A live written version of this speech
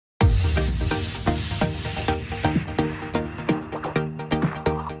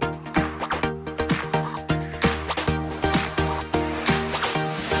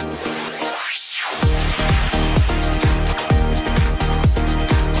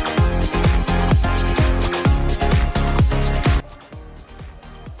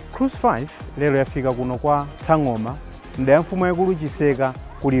Cruise 5 lero yafika kuno kwa Tsangoma nda ya mfumu yaikulu Chiseka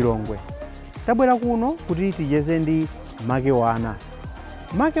kulilongwe. Tabwera kuno kuti ticheze ndi Makewana.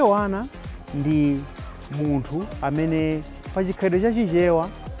 Makewana ndi munthu amene pa chikhalidwe cha Chichewa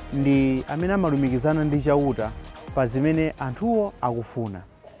ndi amene amalumikizana ndi chauta pa zimene anthuwo akufuna.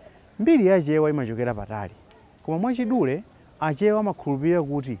 Mbiri ya Chewa imachokera patali, koma mwachidule achewa amakhulupirira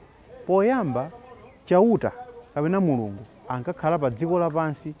kuti poyamba chauta kapena mulungu ankakhala pa dziko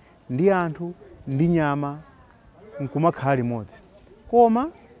lapansi ndi anthu ndi nyama nkumakhala limodzi. Koma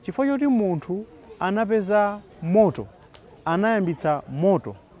chifukwa choti munthu anapeza moto, anayambitsa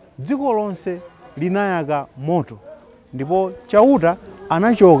moto, dziko lonse linayaka moto, ndipo chauta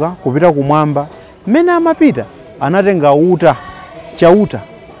anachoka kupita kumwamba. Mmene amapita anatenga uta, chauta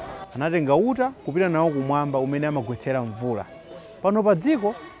anatenga uta kupita nawo kumwamba umene amagwetsera mvula. Pano pa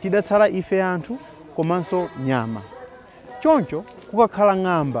dziko tidatsala ife anthu komanso nyama. Choncho kukakhala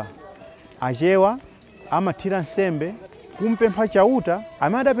ng'amba, achewa amathira nsembe kumpempha chauta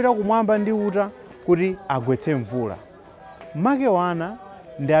amene adapita kumwamba ndi uta kuti agwetse mvula. Makewana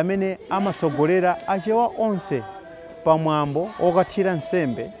ndi amene amatsogolera achewa onse pamwambo okathira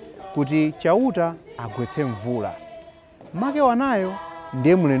nsembe kuti chauta agwetse mvula. Makewanayo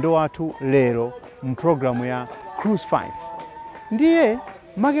ndiye mulendo wathu lero mprogramu ya Cruise 5. Ndiye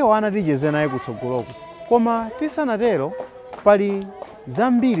Makewana ticheze naye kutsogoloko, koma tisanatero pali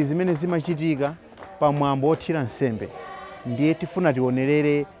zambiri zimene zimachitika pa mwambo othira nsembe. Ndiye tifuna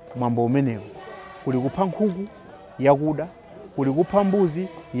tionerere mwambo umenewo. Kuli kupha nkhuku yakuda, kuli kupha mbuzi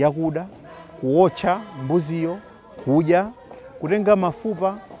yakuda, kuotcha mbuziyo, kudya, kutenga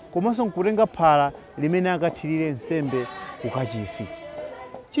mafupa, komanso kutenga phala limene akathirire nsembe ku Kachisi.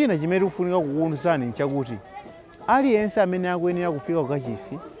 China chimene ufunika kukuwuzani nchakuti aliyense amene akuyenera kufika ku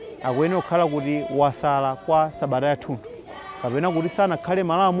Kachisi akuyenera kukhala kuti wasala kwa sabata yathunthu, kapena kuti sanakhale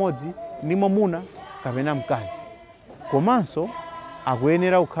malo amodzi ndi mwamuna kapena mkazi. Komanso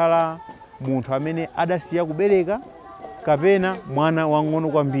akuyenera kukhala munthu amene adasiya kubereka kapena mwana wang'ono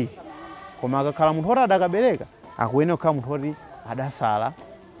kwambiri. Koma akakhala munthu oti adakabereka akuyenera kukhala munthu oti adasala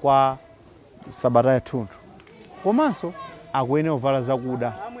kwa sabata yathunthu. Komanso akuyenera kuvala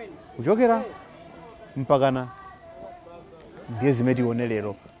zakuda kuchokera mpakana. Ndiye zimene tione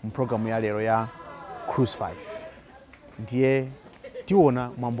lero mprogramu ya lero ya Cruise 5. Ndiye tiona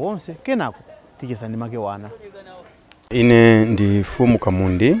mwambo onse kenako ticheza ndi Makewana. Ine ndi Fumu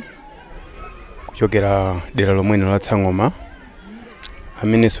Kamundi kuchokera dera lomweno la Tsangoma,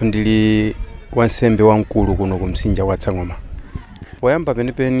 amenenso ndili wansembe wamkulu kuno ku Msinja wa Tsangoma. Poyamba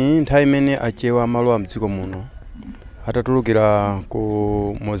penipeni nthawi imene achewa amalowa mdziko muno atatulukira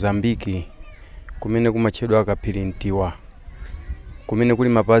ku Mozambiki kumene kumatchedwa kaphiri Ntiwa, kumene kuli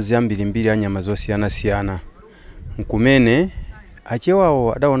mapazi ambirimbiri a nyama zosiyana-siyana. Nkumene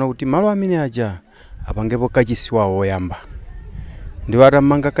achewawo adaona kuti malo amene aja apangepo kachisi wawo woyamba. Ndiwo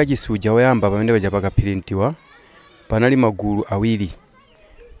atamanga kachisi uja woyamba pamene paja pa kaphiri Ntiwa panali magulu awiri,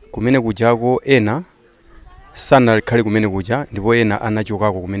 kumene kujako ena sanalikhale kumene kuja, ndipo ena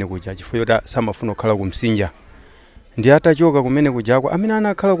anachokako kumene kuja chifukwa choti samafuna kukhala ku Msinja. Ndi atachoka kumene kujako amene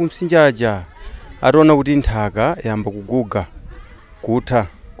anakhala ku Msinja aja ataona kuti nthaka yamba kuguga, kutha,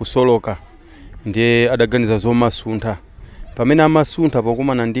 kusoloka, ndiye adaganiza zomasuntha. Pamene amasuntha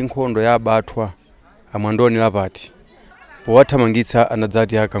pokumana ndi nkhondo ya abathwa amwandoni lapati, powathamangitsa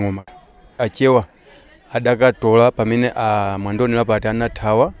anadzati akang'oma. Achewa adakatola pamene amwandoni lapati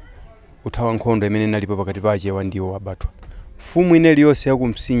anathawa kuthawa nkhondo imene inalipo pakati pa achewa ndiwo abathwa. Mfumu ineli yonse ya ku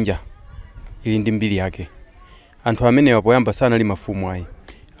Msinja ili ndi mbiri yake. Anthu amenewa poyamba sanali mafumu ayi,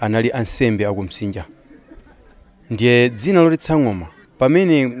 anali ansembe aku Msinja. Ndiye dzina loti Tsangoma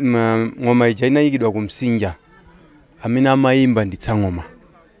pamene ng'oma ija inayikidwa ku Msinja, amene amayimba ndi Tsangoma.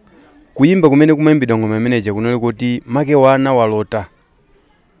 Kuyimba kumene kumayimbidwa ng'oma imeneja kunali kuti Makewana walota,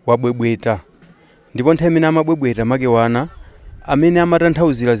 wabwebweta. Ndipo nthawi imene amabwebweta Makewana, amene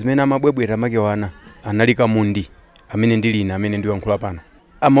amatanthauzira zimene amabwebweta Makewana anali Kamundi, amene ndili ine amene ndiyankhula pano.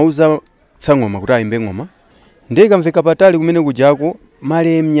 Amauza Tsangoma kuti ayimbe ng'oma. Ndiye ikamveka patali kumene kujako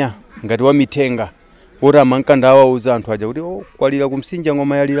malemnya ngati wa mithenga oti amankanda awauza anthu aja kuti kwalira ku Msinja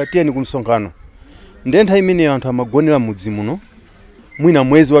ng'oma yalira, tiyeni ku msonkhano. Ndiye nthawi imeneyo anthu amagonera mudzi muno, mwina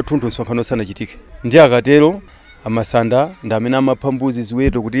mwezi wathunthu msonkhano sanachitike. Ndiye akatero amasanda ndi amene amapha mbuzi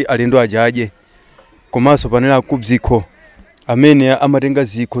ziweto kuti alendo aja adye. Komanso panali akubzikho amene amatenga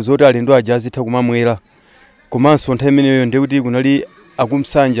zikho zoti alendo aja azitha kumamwera. Komanso nthawi imeneyo ndiye kuti kunali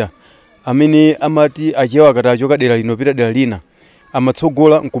akumsanja amene amati achewa akatachoka dera lino pita dera lina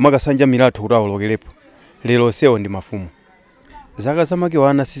amatsogola nkumakasanja milatho kuti awolokerepo. Lero sewo ndi mafumu. Zaka za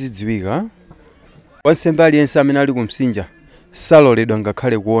Makewana sizidziwika. Wansembe aliyense amene ali ku Msinja saloledwa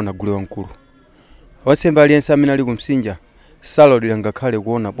ngakhale kuona gulewamkulu. Wansembe aliyense amene ali ku Msinja saloledwa ngakhale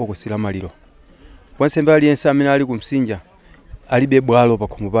kuona bokosi la maliro. Wansembe aliyense amene ali ku Msinja alibe bwalo pa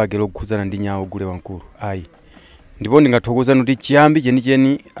khomo pake lokhudzana ndi nyawo gulewamkulu. Ayi. Ndipo ndingathokoza kuti chiyambi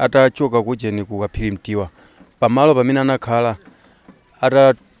chenicheni atachoka kucheni ku Kaphiri Mtiwa pamalo pamene anakhala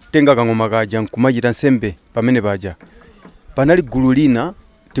atatenga kang'oma kaja nkumachita nsembe pamene paja panali gulu lina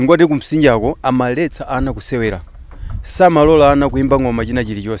tingoti ku Msinjako amaletsa ana kusewera, samalola ana kuimba ng'oma china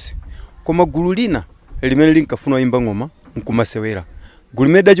chilichonse, koma gulu lina limene linkafuna kuimba ng'oma nkumasewera. Gulu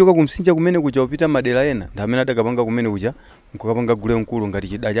limene dachoka ku Msinja kumene kuja kupita madera ena ndi amene adakapanga kumene kuja nkukapanga gulewamkulu ngati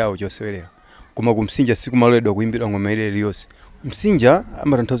chida chawo chosewerera, koma ku Msinja sikumaloledwa kuimbidwa ng'oma iliyonse. Msinja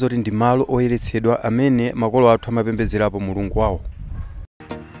amatanthauza kuti ndi malo oyeretsedwa amene makolo athu amapembedzerapo mulungu wawo.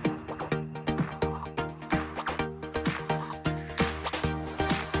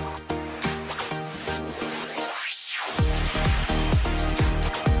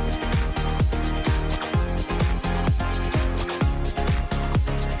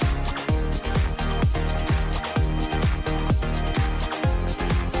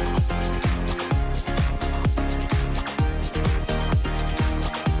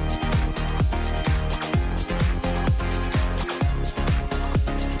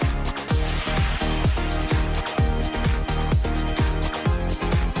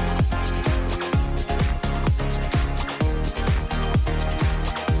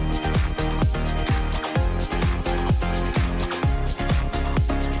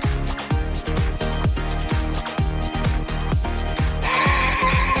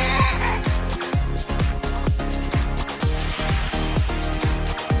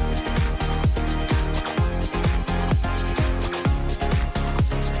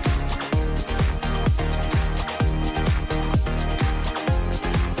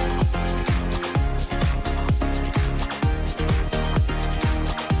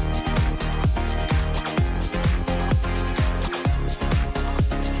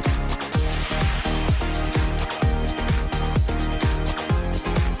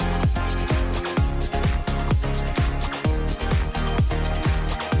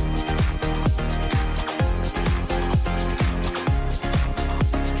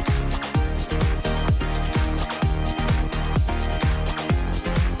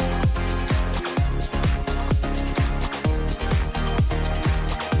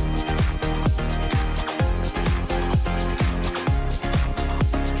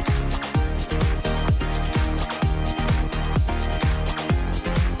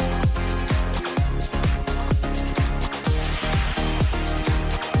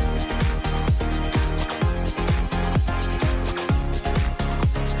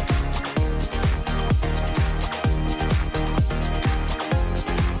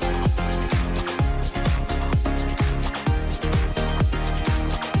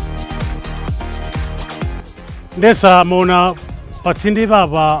 Ndesa mona patsindi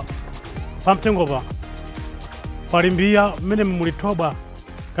baba pamtengoba palimbia mene mulitoba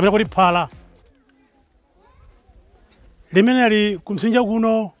kamera kuti phala limene ali kumsinja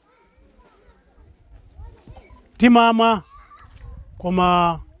kuno timama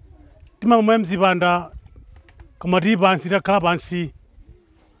koma timama mzibanda koma tipansi takhala pansi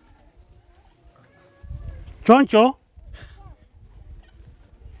choncho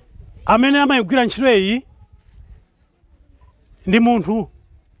amene amayigwira ntchito iyi ndi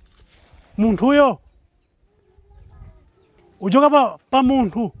munthuyo uchoka pa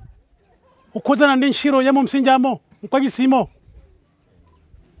munthu ukhudzana ndi ntchito ya mu Msinjamo mkwachisimo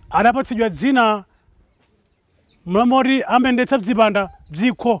adapatsidwa dzina mlamoti amendetsa bzipanda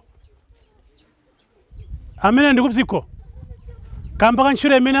bzikho amene ndi kubzikho kamba ka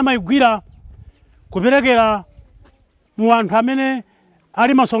ntchito imene amayigwira kuperekera mu anthu amene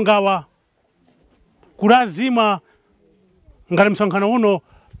ali masongawa kuti azimwa ngati msonkhano uno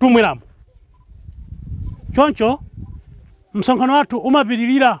tumwiramo. Choncho msonkhano wathu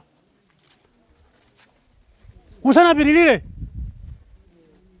umapitirira usanapitirire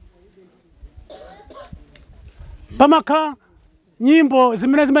pamakhala nyimbo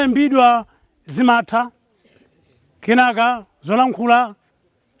zimene zimayimbidwa zimatha kenaka zolankhula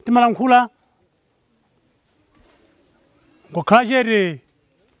timalankhula ngokhala chete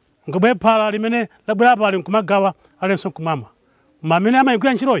ngobwe phala limene labwera pali nkumagawa alenso nkumama mamene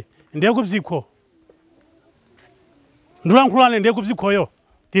amayigwira ntchitoyi ndiye kubzikho ndulankhulane ndiye kubzikhoyo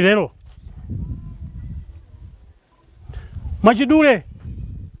tilero mwachidule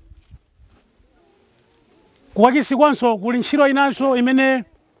kuwachisi kwanso kuli ntchito inanso imene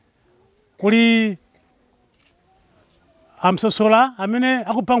kuli amsosola amene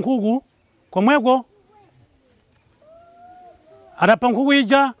akupha nkhuku komweko adapha nkhuku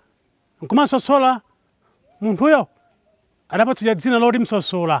ija nkumasosola munthuyo adapatsidwa dzina loti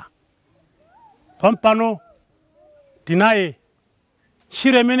msosola. Pampano tinaye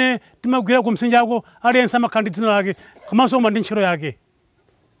ntchito imene timagwira ku Msinjako aliyense amakhala ndi dzina lake komanso koma ndi ntchito yake.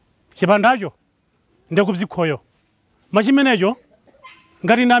 Chipandacho ndi kubzikhoyo machimenecho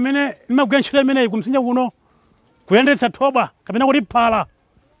ngati ine amene ndimagwira ntchito imeneyi ku Msinja kuno kuyendetsa thoba kapena kuti phala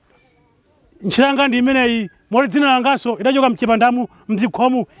ntchito yanga ndi imeneyi moti dzina langanso idachoka mchipandamu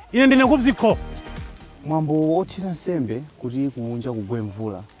mzikhomu ine ndine kubzikho. Mwambo wothira nsembe kuti kunja kugwe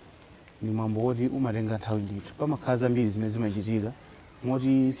mvula ni mwambo woti umatenga nthawi ndithu. Pamakhala zambiri zimene zimachitika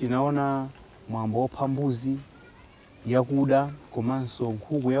moti tinaona mwambo wopha mbuzi yakuda komanso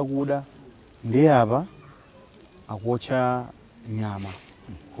nkhuku yakuda ndi apa akuotcha nyama.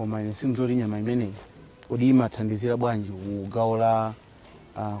 Koma ine simzoti nyama imeneyi kodi imathandizira bwanji kugawo la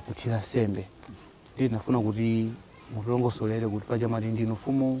kuthira nsembe. Ndi nafuna kuti mutilongosolere kuti paja mati ndinu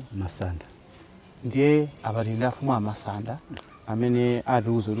mfumu Masanda. ndiye apati ndi afumu amasanda amene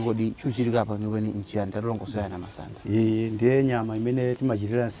atiuza kuti kodi chuchitika apa nikweni nchiyani tatilongosolera na Masanda. Iyi ndiye nyama imene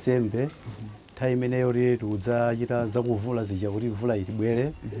timachitira nsembe nthawi imeneyo ti tiudzachita zakuvula zija kuti mvula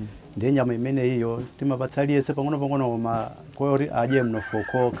itibwere. Ndiye nyama imene iyo timapatsa aliyense pang'ono-pang'ono koma koti adye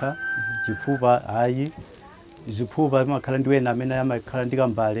mnofokokha chiphupa ayi. Ziphupa timakhala ndi wena amene amakhala ndi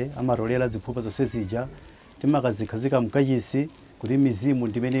kambale amatolera ziphupa zonse zija timakazikhazika mkachisi kuti mizimu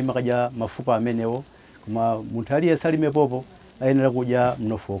ndimene imakadya mafupa amenewo koma munthu aliyense alimepopo ayenera kudya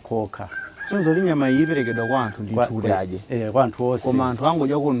mnofokokha. Sonzoti nyama iyi iperekedwa kwa anthu ndithu kuti adye. Kwa anthu onse. Koma anthu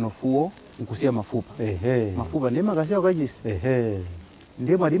angodya ku mnofuwo nkusiya mafupa. Mafupa ndiye makasiya kukachisi.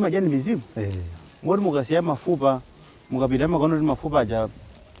 Ndiye mati imadya ndi mizimu. Ngoti mukasiya mafupa mukapita makaona kuti mafupa aja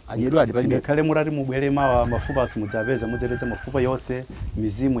adyedwa adi palibe. Ngakhale mutati mubwere mawa mafupa simudzapeza mudzapeza mafupa yonse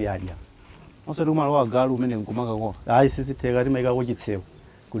mizimu yadya. Osati umalowa galu umene nkumakako. Ayi sizitheka timayikako chitseko.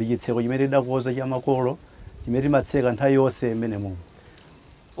 Kuli chitseko chimene tidakoza cha makolo chimene timatseka nthawi yonse imene mumu.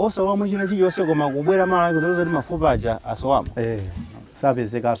 Osawamwe china chilichonse koma kubwera mala kuzoza kuti mafupa aja asowamo.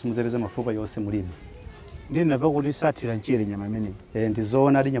 Sapezekaso mudzapeza mafupa yonse mulimi. Ndiye ndamva kuti sathira mchere nyama imeneyi.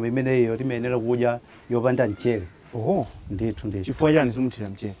 Ndizoona ati nyama imeneyo timayenera kudya yopanda mchere. Oho. Ndithu. Chifukwa chani simuthira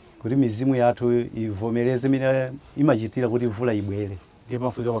mchere? Kuti mizimu yathu ivomereze imene imachitira kuti mvula ibwere. Ndiye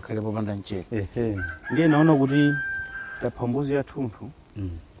pafika pakhale popanda mchere. Ndiye naona kuti tapha mbuzi yathunthu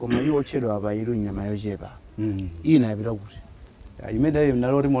koma iwo otchedwa apa ilu nyama yochepa. Ina yapita kuti. Imeneyo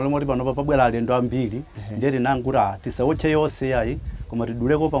naloti molomoti pano pabwera alendo ambiri ndiye tinanguti tisawotche yonse yayi koma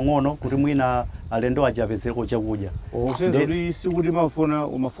tiduleko pang'ono kuti mwina alendo ajapezeko chakudya. Senzoti sikuti mafuna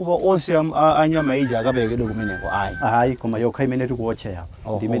mafupa onse a nyama ija akaperekedwa kumeneko ayi. Ayi koma yokha imene tikuotcha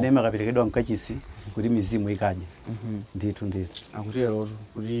yapa ndi imene imakaperekedwa mkachisi kuti mizimu ikadye. Ndithu. Akutero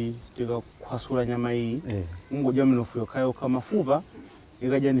kuti tikakhwasula nyama iyi ungodya mnofu yokha mafupa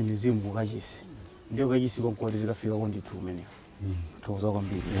ikadya ni mizimu kukachisi. Ndiyo kachisi konkoti tikafika kondithu kumeneko. Toza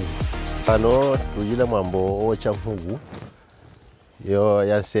kwambiri. Pano tujira mwambo ocha nkhuku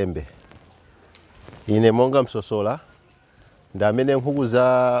ya nsembe. Ine monga msosola ndamene nkhuku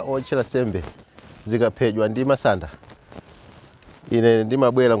za ochera nsembe zikaphedwa ndi Masanda. Ine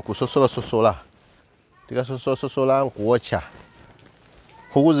ndimabwera nkusosola tikasosola nkuocha.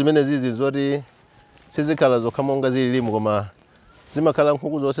 Nkhuku zimene zizi zoti sizikhala zokha monga zili limu koma zimakhala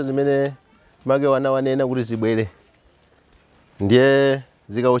nkhuku zonse zimene Makewana wanena kuti zibwere. Ndiye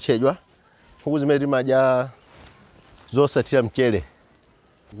zikaotchedwa nkhuku zimene timadya zosathira mchere.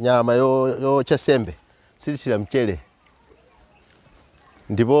 Nyama yocha nsembe sithira mchere.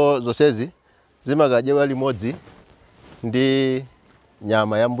 Ndipo zonsezi zimakadyewa limodzi ndi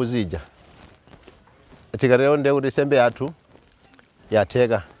nyama ya mbuzi ija. Tikatero ndiye kuti nsembe yathu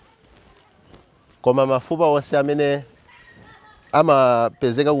yatheka. Koma mafupa onse amene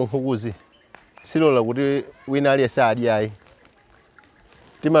amapezeka ku nkhukuzi silola kuti wina aliyense adye ayi.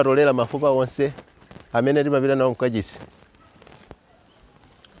 Timatolera mafupa onse amene timapita nawo mkachisi.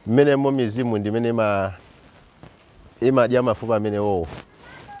 Mmenemo mizimu ndimene imadya mafupa amene wowo.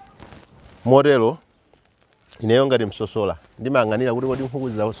 Motero ineyo ngati msosola ndimang'anira kuti kodi nkhuku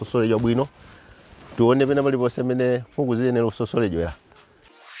zasosoledwa bwino tione pena paliponse amene nkhuku ziyenera kusosoledwera.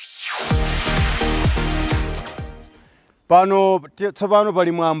 Pano tsopano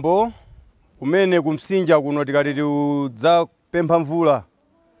pali mwambo umene ku Msinja kuno tikati tiudzapempha mvula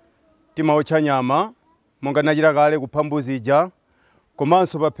timaotcha nyama monga nachita kale kupha mbuzi ija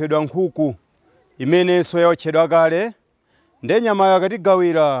komanso paphedwa nkhuku imenenso yaotchedwa kale. Ndiye nyamayo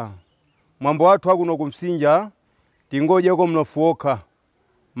akatigawira mwambo wathu akuno ku Msinja tingodyako mnofu wokha.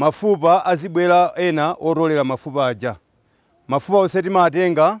 Mafupa azibwera ena otolera mafupa aja. Mafupa onse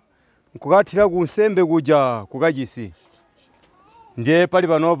timatenga nkukathira ku nsembe kuja kukachisi. ndiye pali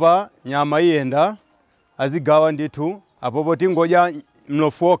panopa nyama iyenda azigawa ndithu apopo tingodya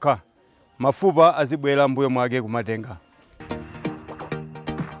mnofu wokha mafupa azibwera mbuyo mwake kumatenga.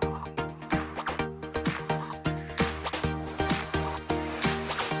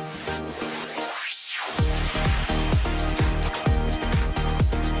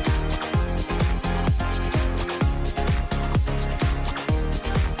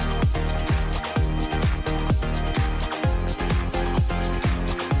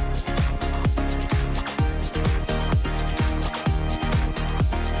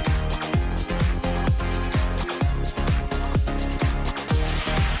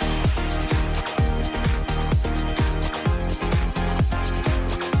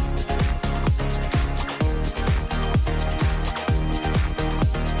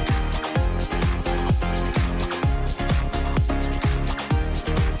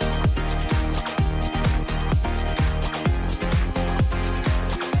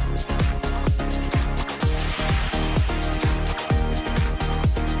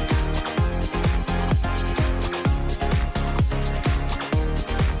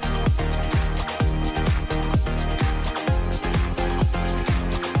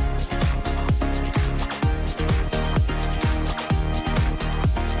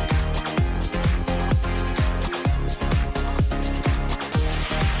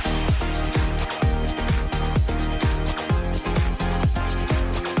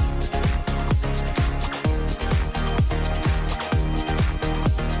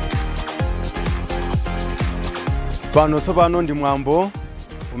 Pano tsopano ndi mwambo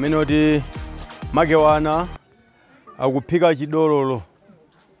umene oti Makewana akuphika chidololo,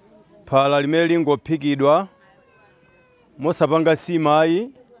 phala limene lingophikidwa mosapanga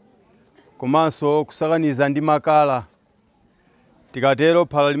simayi komanso kusakaniza ndi makala. Tikatero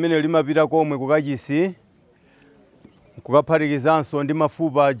phala limene limapita komwe ku Kachisi kukaphatikizanso ndi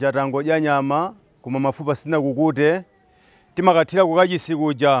mafupa aja tangodya nyama koma mafupa sinakukute, timakathira ku Kachisi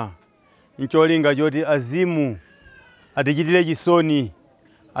kuja ncholinga choti azimu atichitire chisoni,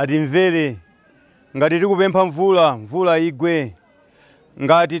 atimvere. Ngati tikupempha mvula igwe,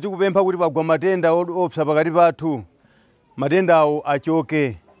 ngati tikupempha kuti pagwa matenda opsa pakati pathu, matendawo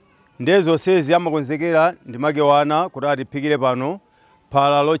achoke. Ndezo sezi amakonzekera ndi Makewana kuti atiphikire pano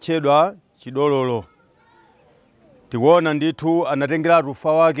phala lotchedwa chidololo. Tikuona ndithu anatengera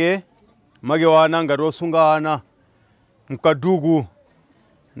ufa wake Makewana ngati osunga ana mkaduku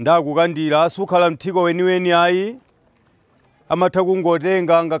ndakukandira asukhala mthiko weniweni ayi, amatha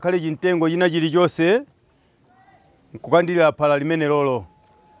kungotenga ngakhale chimtengo china chilichonse kukandira phala limene lolo.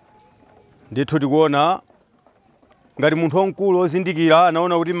 Ndithu tikuona ngati munthu wamkulu ozindikira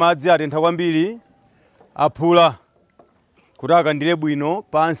anaona kuti madzi atentha kwambiri, aphula kuti akandire bwino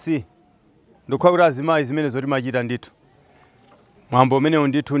pansi. Ndikukhala kuti azimayi zimene zoti machita ndithu. Mwambo umenewu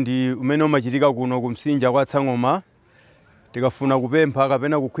ndithu ndi umene umachitika kuno ku Msinja kwa Tsang'oma, tikafuna kupempha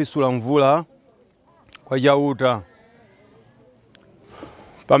kapena kukhwisula mvula kwa chauta.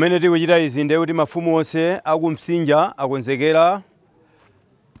 Pamene tikuchita izi ndiye kuti mafumu onse aku Msinja akonzekera,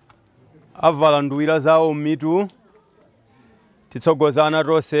 avala nduwira zawo m'mitu, titsogozana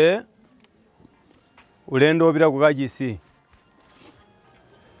tonse ulendo wopita ku Kachisi.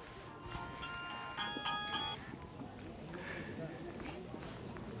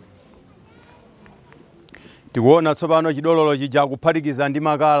 Tikuona tsopano chidololo chija kuphatikiza ndi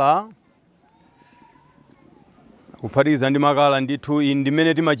makala. Kuphatikiza ndi makala ndithu iyi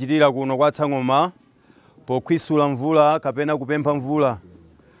ndimene timachitira kuno kwa Tsang'oma pokhwisula mvula kapena kupempha mvula.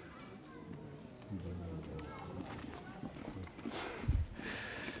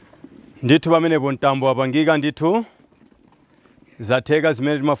 Ndithu pamenepo mtambo wapangika ndithu, zatheka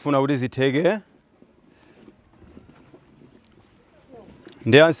zimene timafuna kuti zitheke.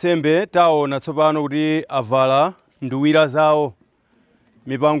 Ndi ansembe taona tsopano kuti avala nduwira zawo.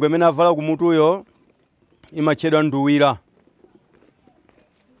 Mipango imene avala kumutuyo imatchedwa nduwira,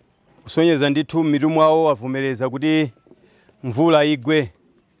 kusonyeza ndithu m'mitu mwawo avomereza kuti mvula igwe.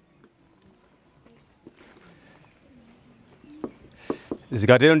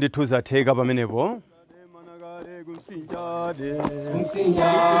 Zikatero ndithu zatheka pamenepo.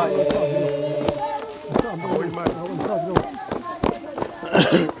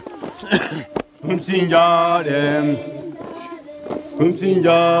 Msinja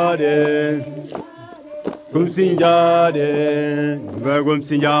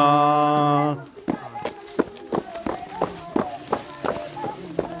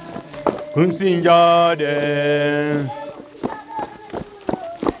Kumsinja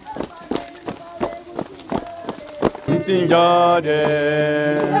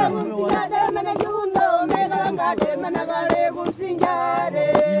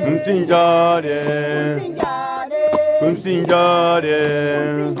Msinjare, kumsinjare,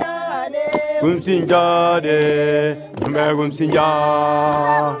 kumsinjare, mbe kumsinja.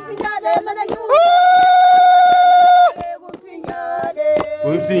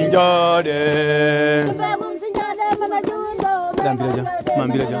 Kumsinjare,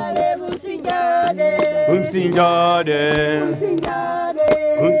 mambira ja. Kumsinjare,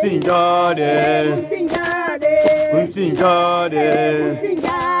 kumsinjare, kumsinjare,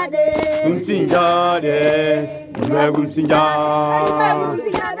 kumsinjare, mbe kumsinja.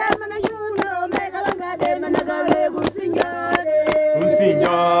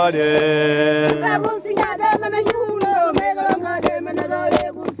 Kumsinjare,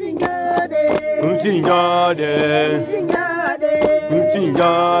 kumsinjare,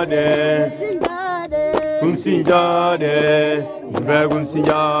 kumsinjare, kumsinjare, mbe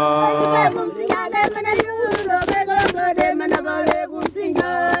kumsinja.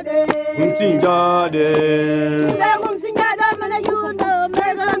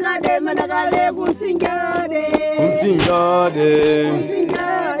 Kumsinjare,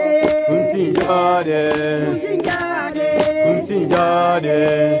 kumsinjare, kumsinjare,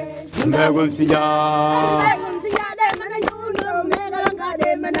 mbe kumsinja.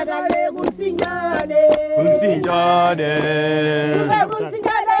 Kumsinjare,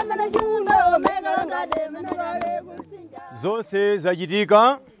 zonse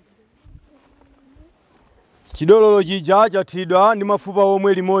zachitika. Chidololo chija chathidwa ndi mafupa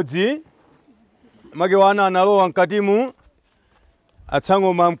omwe limodzi. Makewana analowa mkatimu,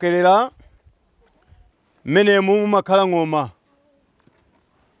 atsang'oma mkelera. Mmenemu mumakhala ng'oma.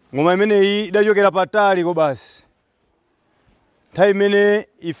 Ng'oma imeneyi idachokera patali ko basi. Nthawi imene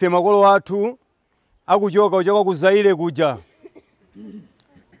ife makolo athu akuchoka ku Zaire kuja,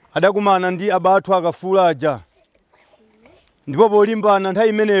 adakumana ndi abathu akafula aja. Ndipo polimbana nthawi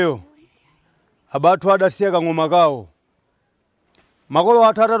imeneyo abathu adasiya kang'oma kawo. Makolo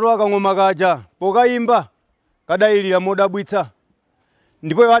athu atatola kang'oma kaja, pokayimba kadayilira modabwitsa.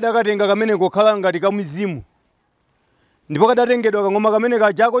 Ndipo iwo adakatenga kamene kokhala ngati kamuzimu. Ndipo kadatengedwa kang'oma kamene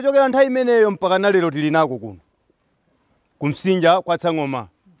kaja kuchokera nthawi imeneyo mpaka nalero tili nako kuno kumsinja kwa tsang'oma.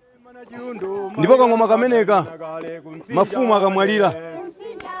 Ndipo kang'oma kameneka mafumu akamwalira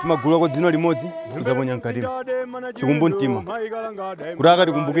timagulako dzino limodzi kudzaponya mkatimu chikumbu mtima kuti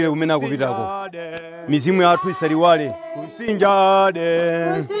akatikumbukire kumene akupitako, mizimu yathu isaliwale.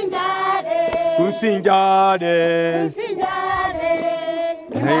 Kumsinjade, kumsinjade,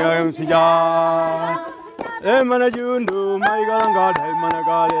 kumsinja. Mana jundu maigalangada mana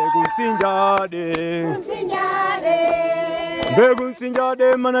gale kumsinjade, be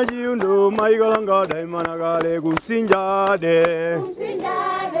kumsinjade mana jundu maigalangada mana gale kumsinjade,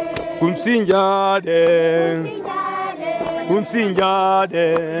 kumsinjade,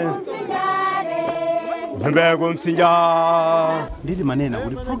 kumsinjade, be kumsinja. Nditi manena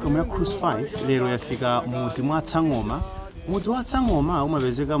kuti program ya Cruise 5 lero yafika muti mwa tsang'oma. Muti wa tsang'oma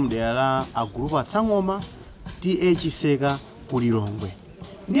umapezeka mdera la agrupu atsang'oma tichiseka kulilongwe.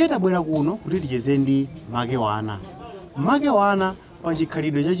 Ndiye tabwera kuno kuti ticheze ndi Makewana. Makewana pa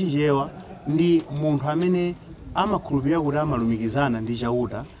chikhalidwe cha Chichewa ndi munthu amene amakhulupirira kuti amalumikizana ndi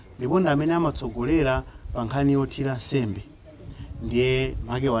chauta, ndipo ndi amene amatsogolera pa nkhani yothira nsembe. Ndiye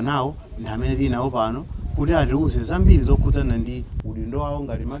Makewanawo ndi amene tili nawo pano kuti atiuze zambiri zokhudzana ndi udindo wawo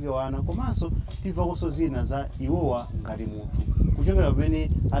ngati Makewana, komanso timvakonso zina za iwowa ngati munthu kuchokera pamene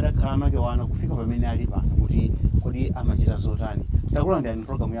adakhala Makewana kufika pamene ali pano kuti kodi amachita zotani. Takulandirani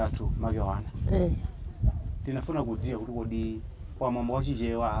programu yathu Makewana. Tinafuna kudziwa kuti kodi wamwambo wa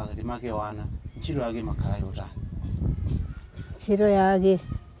Chichewa akati Makewana ntchito yake imakhala yotani? Ntchito yake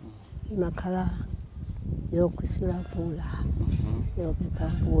imakhala yokusula mvula, yopempha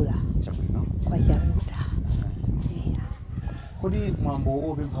mvula kwa chauta. Kodi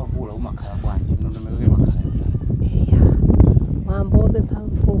mwambo opempha mvula umakhala bwanji? Ndondomeko yake imakhala yotani? Mwambo opempha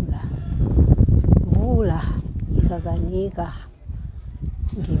mvula ikakanika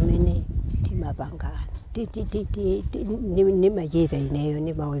ndimene timapangana. Nimachita ineyo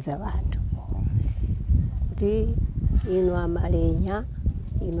nimawuza abantu kuti inu amalenya,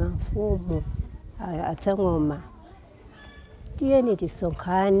 inu mfumu atsang'oma, tiyeni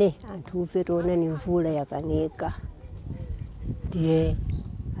tisonkhane anthu ufe tiona ni mvula yakanika. Ndiye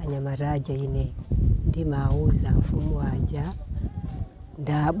anyamataja ine ndimawuza mfumu aja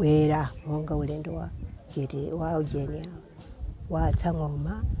ndabwera monga ulendo wa chiti wa ujeni wa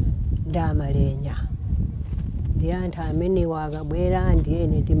tsang'oma ndamalenya. Ndiye anthu amene wakabwera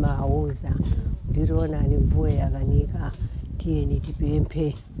ndiyene ndimawuza kuti tiona ni mvula yakanika, tiyeni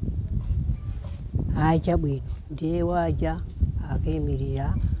tipemphe. Acha bwino ndiye waja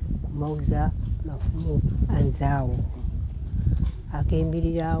akayimirira kumauza mafumu anzawo,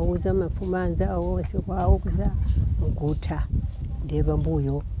 akayimirira auza mafumu anzawo onse kwauza mguta. Ndiye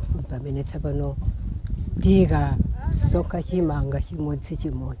pambuyo pamene tsapano tikasonkha chimanga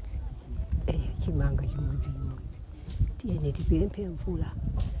chimodzimodzi, chimanga chimodzimodzi, tiyeni tipemphe mvula.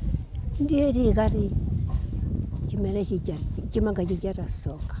 Ndiye tikati chimene chimanga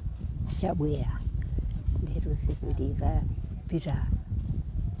chichatasonkha chabwera, ndiye tuzipita pita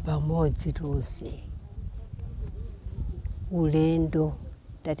pamodzi tonse ulendo,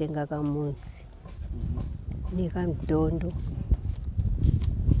 tatenga kamunsi ni kamtondo.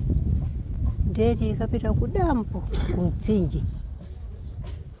 Ndiye tikapita kudambo kumtsinje,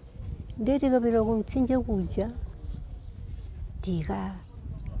 ndiye tikapita kumtsinje kuja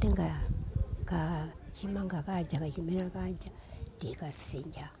tikatenga kachimanga kaja kachimera kaja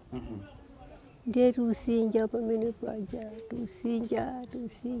tikasinja. Ndiye tusinja pamene paja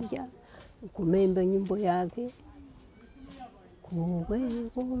tusinja kumemba nyimbo yake, kuwe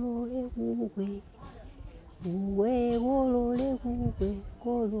kolole kuwe, kuwe kolole kuwe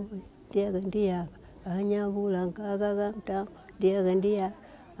kolole, ndiyaka anyavula nkaka kamtambo, ndiyaka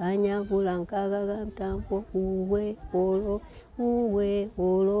anyavula nkaka kamtambo, kuwe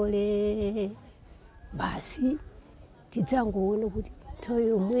kolole. Basi tidzangoona kuti nthawi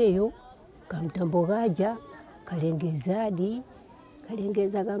yomweyo kamtambo kaja kalengezadi,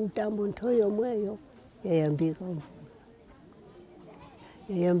 kalengeza kamtambo nthawi yomweyo yayambika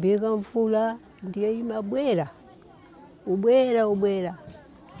mvula. Ndiye imabwera ubwera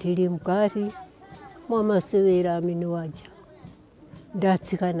tili mkati mwa masewera amene waja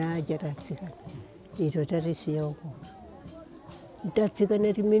ndatsikana aja tatsikana ito tatisiya uko,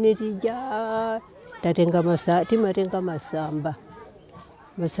 ndatsikana timene tija timatenga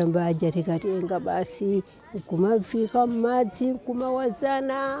masamba aja tikatenga basi kumafika mmadzi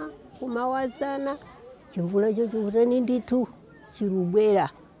kumawazana chimvula chocho kutani ndithu chirubwera.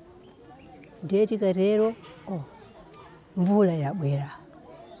 Ndiye tikatero mvula yabwera,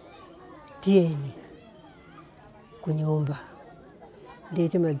 tiyeni kunyumba. Ndiye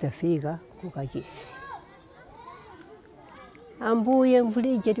timadzafika kukachisi, ambuye mvula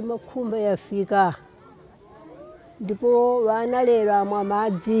ija timakhumba yafika, ndipo vana lero amwa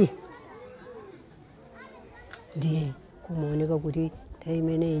madzi. Ndiye kumaoneka kuti nthawi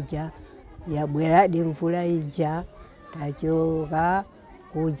imene ija yabweradi mvula ija, tachoka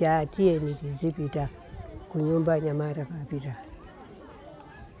kuja tiyeni tizipita kunyumba. Anyamata kapita,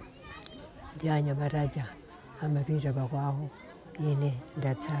 ndi anyamata aja amapita pakwawo, ine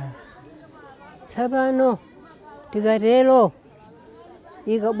ndatsala. Tsapano tikatero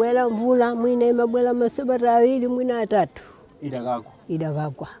ikabwera mvula, mwina imabwera masabata awiri mwina atatu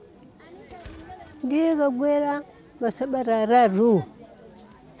idakagwa. Ndiye ikabwera masabata atatu,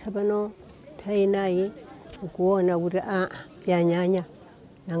 tsapano nthawi inayi nkuona kuti yanyanya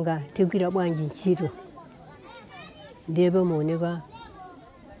nanga tigwira bwanji ntchito. Ndiye pamaoneka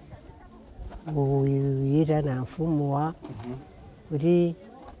uyitana mfumuwa kuti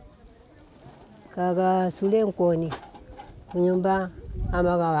kakasule nkoni kunyumba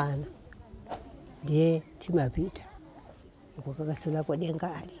amakawana. Ndiye timapita kukakasula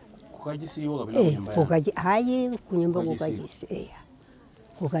kodengali hayi kunyumba kukachisi,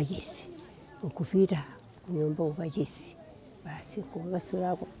 kukachisi nkupita kunyumba kukachisi. Basi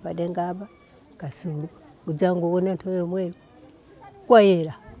kukakasulako kadengaba kasulu udzangoona nthawi yomweyo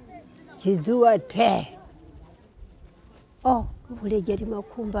kwayera chidzuwa the. Mvula ija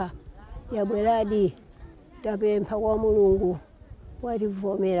timakhumba yabweradi, tapempha kwa Mulungu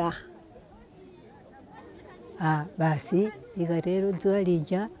wativomera. Basi ikatero dzuwa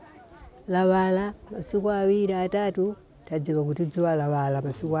lija lawala masiku awiri atatu, tadziwa kuti dzuwa lawala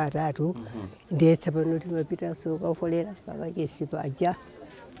masiku atatu. Ndiye tsapano timapitanso kukafolera pakachisi paja,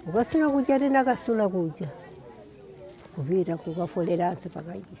 ukasula kuja tinakasula kuja kupita kukafoleranso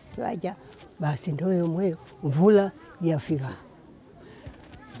pakachisi paja. Basi nthawi yomweyo mvula yafika.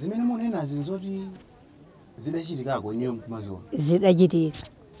 Zimene munena zinzoti zidachitikako nyewe mumaziona? Zidachitika,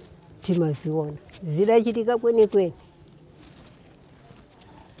 timaziona zidachitika kwenikweni.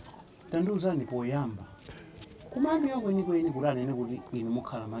 Tandiuzani poyamba kumambiwa kwenikweni kuti anene kuti inu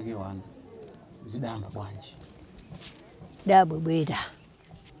mukhala Makewana, zidayamba bwanji? Dabwebwera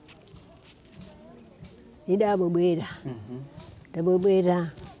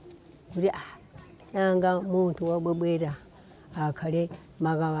dabwebwera kuti nanga munthu wabwebwera akhale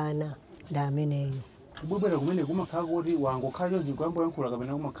Makewana ndameneyo. Kubwebwera kumene kumakhala kuti wangokhala chonchi kuyamba yankhula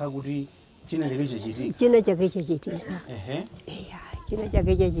kapena kumakhala kuti china chake chachitika? China chake chachitika. China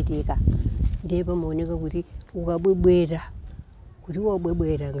chake chachitika. Ndiye pamaoneka kuti ukabwebwera kuti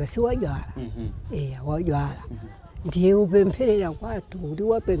wabwebwera ngasi wajwala wajwala ndiye upempherera kwathu kuti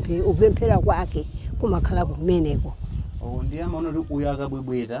upemphera kwake kumakhala kumeneko. Ndiye amaona kuti uyo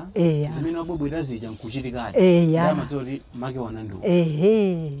akabwebwera zimene wabwebwera zija nkuchitikadi amadzoti Makewana ndo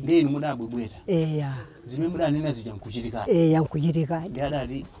ndiye inu mudabwebwera zimene mudanena zija nkuchitikadi nkuchitikadi ndiye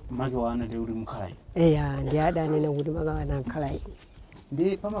adati Makewana ndiye kuti mukhala ine ndiye adanena kuti Makewana nkhala ine.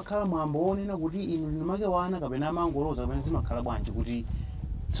 Ndiye pamakhala mwambo onena kuti inu ndi Makewana kapena amangoloza kapena zimakhala bwanji kuti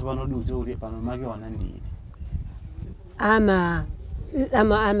tsopano diuze kuti pano Makewana ndi ine?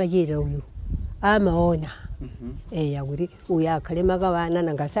 Amachita uyu amaona kuti uyu akhale Makewana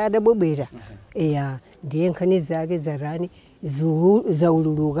nangasadabwebwera ndiye nkhani zake zarani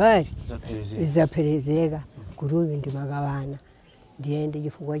zaululukali zapherezeka kuti uyu ndi Makewana. Ndiye ndi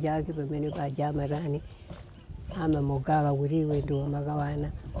chifukwa chake pamene paja amarani amamugawa kuti iwe ndi wa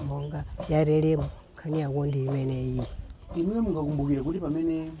Makewana monga yarelemo nkhani yako ndi imeneyi. Inuyo mungakumbukire kuti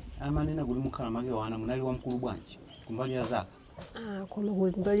pamene amanena kuti mukhala Makewana munali wamkulu bwanji kumbali ya zaka?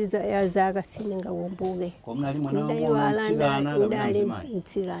 Koma kumbali ya zaka sinengakumbuke. Kwa munali mwana wa mtsikana kapena mzimayi?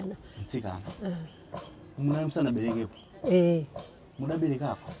 Mtsikana. Mtsikana. Munali musanaberekepo?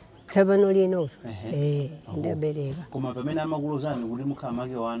 Mudaberekapo? Tsopano linoto ndabereka. Koma pamene amakulozani kuti mukhala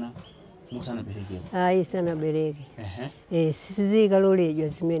Makewana musanaberekepo? Ayi sanabereke. Sizikalolejwa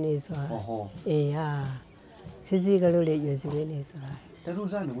zimenezo. Sizikalolejwa zimenezo.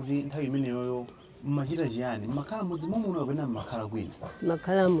 Tatuzani kuti nthawi imeneyoyo mmachita chiyani? Mmakhala mudzi muno kapena mmakhala kwina?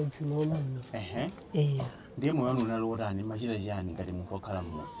 Makhala mudzi muno. Ndiye moyo wanu unali wotani? Mmachita chiyani ngati munthu wakhala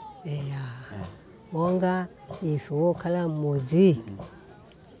mmudzi? Monga ife wokhala mmudzi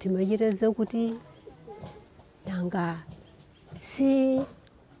timachita zakuti nanga si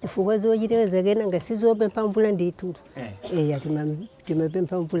chifukwa zochitika zake nanga sizopempha mvula ndithu.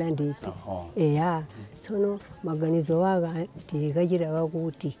 Timapempha mvula ndithu. Tsono maganizo wanga tikachita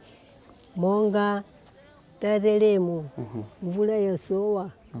wakuti monga tatelemo mvula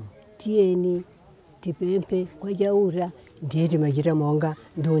yasowa tiyeni tipemphe kwa chaura ndiye timachita monga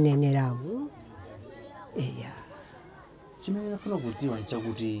ndioneneramu. Chimene ndafuna kudziwa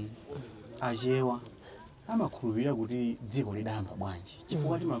nchakuti achewa amakhulupirira kuti dziko lidayamba bwanji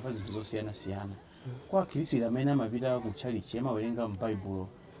chifukwa timamva zinthu zosiyana-siyana. Kwa akhristu amene amapita ku chalichi amawerenga m'Baibulo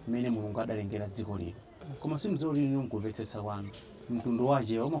mmene Mulungu adalengera dziko lino. Koma sindidziwa kuti inu mukumvetsetsa kwanu mtundu wa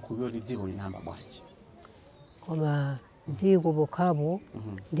achewa umakhulupirira kuti dziko linayamba bwanji. Koma dziko pokhapo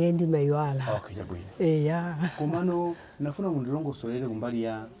ndiye ndimayiwala. Komano nafuna mundilongosolere kumbali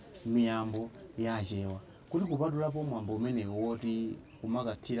ya miyambo ya achewa kuti kupatulapo mwambo umene woti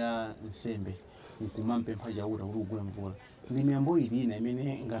kumakathira nsembe nkumampempha chaura kuti ugule mvula ndi miyambo ilina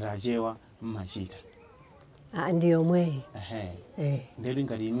imene ngati achewa mmachita? Ndiyo mwe. Ndeli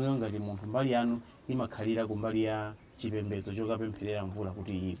ngati inuyo ngati munthu mbali yanu imakhalira kumbali ya chipembedzo chokapempherera mvula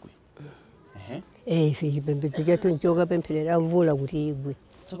kuti igwe. Ife chipembedzo chathu nchokapempherera mvula kuti igwe.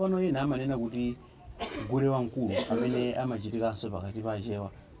 Tsopano ena amanena kuti gulewamkulu amene amachitikanso pakati pa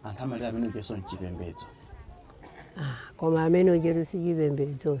achewa anthu amati amene ucheso nchipembedzo. Koma amene uchetu si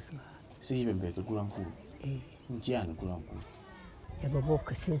chipembedzoso. Si chipembedzo gulewamkulu? Nchiyani gulewamkulu?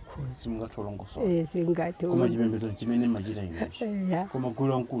 Yababoka sinkhuzi. Simungatolongosola? Singati. Koma chipembedzo chimene machita inochi. Koma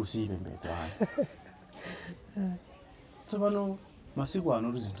gulewamkulu si chipembedzo. Tsopano masiku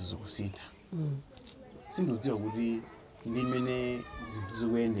ano kuti zinthu zikusintha. Sindidziwa kuti ndi imene zinthu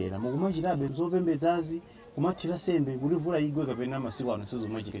zikuyendera. Mukumachitabe zopembedzazi kumathira sembe kuti mvula igwe kapena masiku ano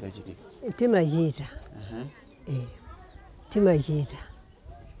sizomachitika? Timachita. Timachita.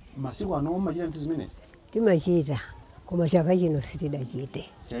 Masiku ano mumachita nthu zimenezi? Timachita. Koma chaka chino sitidachite.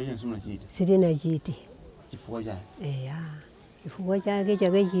 Chaka chino simunachite? Sitinachite. Chifukwa chani? Chifukwa chake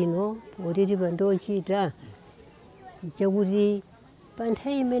chaka chino poti tipandochita chakuti pa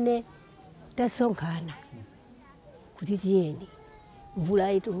nthawi imene tasonkhana kuti tiyeni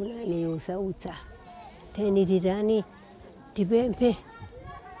mvula itifunani yosautsa teni titani tipemphe.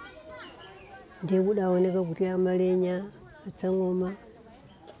 Ndiye kudaoneka kuti amalenya atsang'oma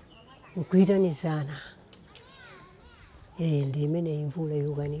nkuyitanizana. Ndi imene imvula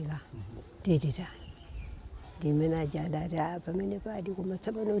yokanika tititani. Ndi imene ajadati pamene pati koma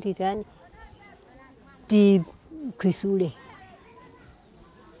tsopano titani tikhwisule.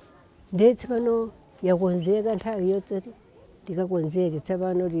 Ndiye tsopano yakonzeka nthawi yotsati tikakonzeke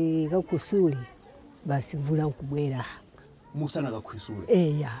tsopano tikakhwisule basi mvula nkubwera.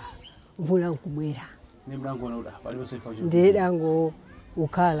 Musanakakhwisule? Mvula nkubwera. Ndiye dango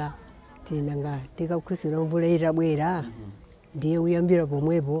ukhala tinanga tikakhwisula mvula itabwera ndiye uyambira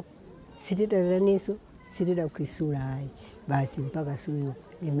pomwepo sitidalaniso sitidakhwisula ayi basi mpaka suyo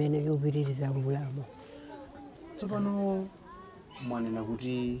imene yopitiriza mvulamo. Tsopano mwanena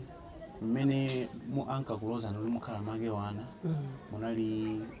kuti mmene muanka kuloza nuli mukhala Makewana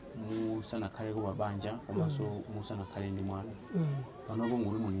munali musanakhale ko babanja komanso musanakhale ndi mwana panopo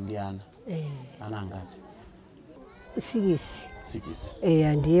nguli muli ndi ana angati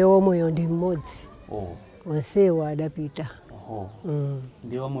 6 ndiye wamoyo ndi mmodzi onsewa adapita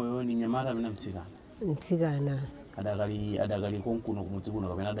ndiye wamoyo ni nyamata amene mtsikana adakali konkuno kumudzi kuno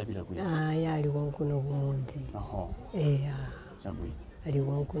kapena adapita kuya ali konkuno kumudzi chabwino ali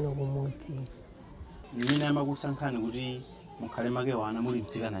konkuno kumudzi mmene amakusankhani kuti mukhale Makewana muli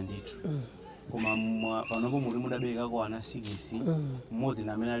mtsikana ndithu koma panopo muli mudabekako ana 6 mmodzi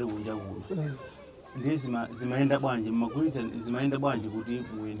na amene ali kunja kuno ndiye zimayenda bwanji mmagwirizana zimayenda bwanji kuti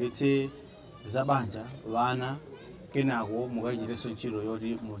muyendetse zabanja vana kenako mukachitenso ntchito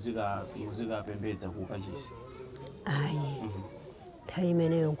yoti muzikapembedza ku Kachisi nthawi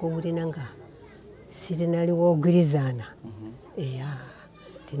imeneyo nkokuti nanga sitinali wogwirizana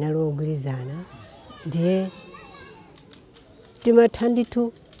tinali wogwirizana ndiye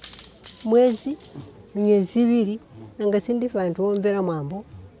timathanditu mwezi miyezi 2 nanga sindifa anthu omvera mwambo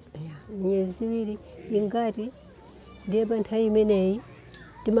miyezi 2 ingati ndiye pa nthawi imeneyi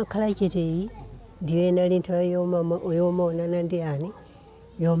timakhala chiteyi ndiye inali nthawi yomaonana ndi ani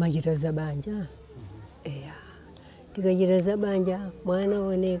yomachita zabanja tikachita zabanja mwana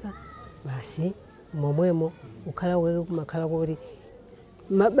oneka basi momwemo ukhala weke kumakhala kuti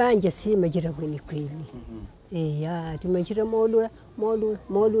mabanja si machita kwenikwini timachita modula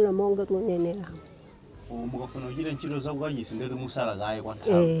monga tunenera mukafuna kuchita ntchito za ku Kachisi ndeti musala kaye kwa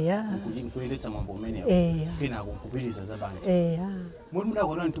nthawi nkuyendetsa mwambo umenewo kenako kupitiriza zabanja moti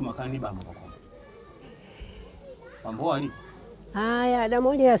mudakona mtumakhala ndi bambo pakoma bambo ali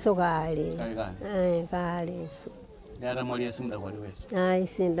adamwaliranso kale kaleso ndi atamwalira simudakwatiwenso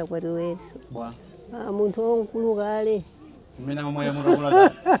sindakwatiwenso bwa munthu wamkulu kale mmene amamwalira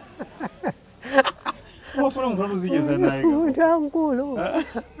mutakula umafuna munthu akuzijeza naye munthu wamkulu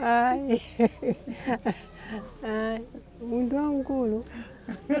munthu wamkulu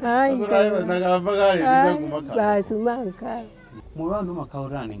basi umankhala moyo wanu umakhala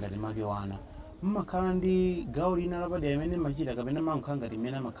utani ngati Makewana mmakhala ndi gawo lina lapadera imene machita kapena mankhala ngati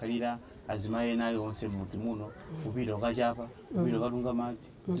mmene amakhalira azimayi ena aliwonse m'mudzi muno kupita ukachapa kupita ukatunga madzi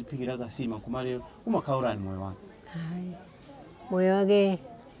kuphikira kasima kumalero umakhala utani moyo wanu moyo wake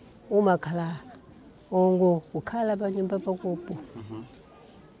umakhala ongo kukhala pa nyumba pakopo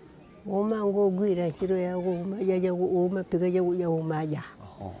umangogwira ntchito yako umaja umaphika chakudya umadya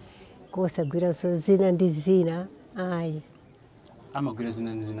kosagwiranso zina ndi zina amagwira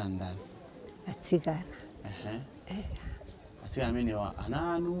zina ndi zina ndani atsikana atsikana amenewa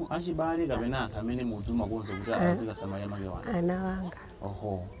ana anu achibale kapena anthu amene mudzuma konse kuti azikasamalira Makewana ana wanga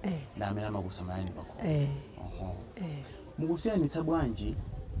ndi amene amakusamalirani pakhomo mukusiyanitsa bwanji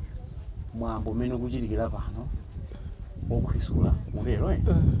mwambo mmene kuchitikira pano okhwisula mulero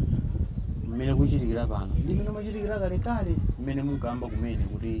mmene kuchitikira pano ndi mmene machitikira kalekale mmene mugamba kumene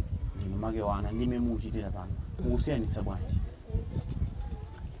kuti ndinu Makewana ndi mmene mukuchitira pano mukusiyanitsa bwanji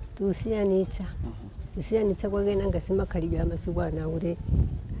tusiyanitsa kwake nanga simakhalidwe amasiku ano kuti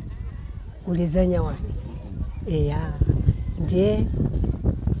kulizanya wani ndiye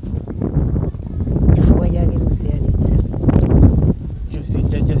chifukwa chake tusiyanitsa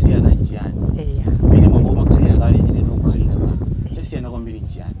chasiyana nchiyani mmene mwambo makhalira kale ndi nokhalira pano chasiyana kwambiri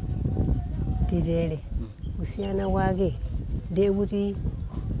nchiyani tizere kusiyana kwake ndiye kuti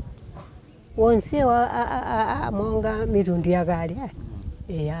onsewa monga mitundu yakale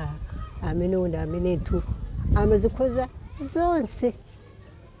amene una amene tu amazikhoza zonse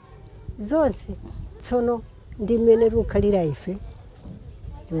tsono ndi mmene tikukhalira ife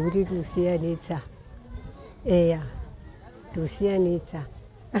tikuti tusiyanitsa tusiyanitsa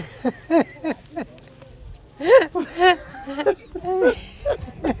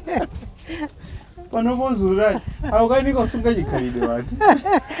panoponzurani aukanika usunga chikhalidwe wati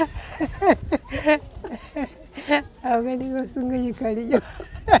aukanika usunga chikhalidwe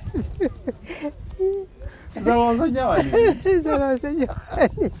zaloza nyawani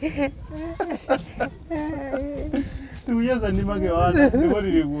tikucheza ndi Makewana ndipo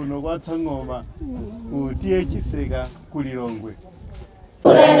tili kuno kwa Tsang'oma ku Ntchisi kulilongwe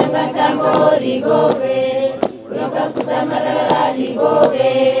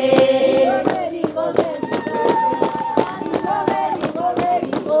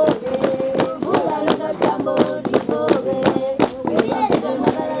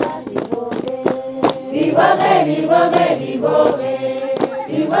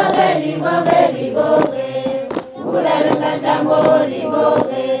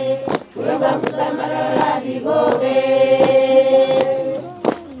Ligoge,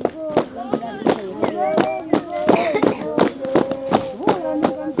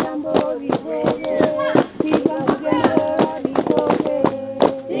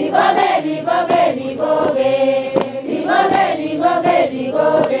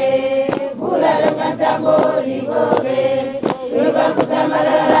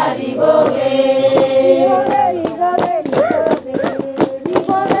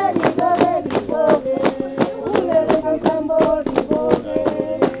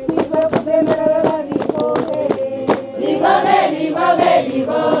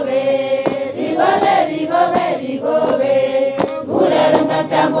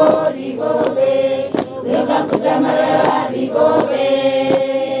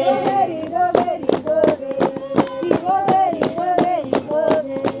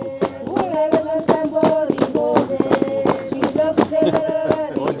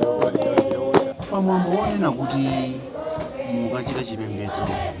 Pamwamboonena kuti mukachita chipembedzo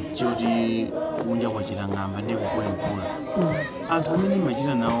choti kunja kwachita ng'amba ndi kugwa mvula. Anthu amene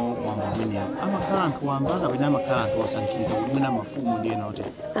machita nawo mwambo umenewo amakhala anthu wamba kapena amakhala anthu osankhika kuti mwina mafumu ndi ena oti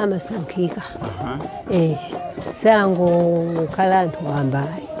amasankhika. Sangokhala anthu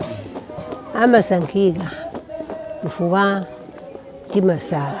wambayi. Amasankhika chifukwa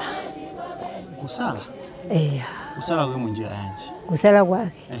timasala. Kusala? Eya. Kusala kwe munjira yanji?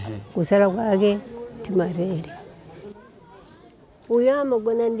 Kusala kwake timarere. Uyo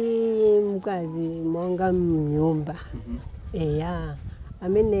amagona ndi mkazi monga mnyumba. Eya.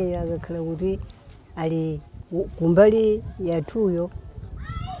 Amene akakhala kuti ali kumbali yathuyo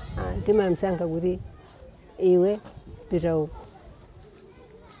timamsankha kuti iwe pita uko.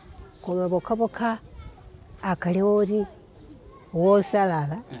 Koma pokhapokha akhale oti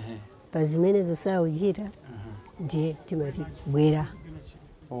wosalala pa zimene zosauchita ndiye timati bwera.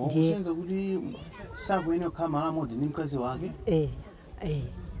 Kusenza kuti sakuyenera kukhala malo amodzi ndi mkazi wake?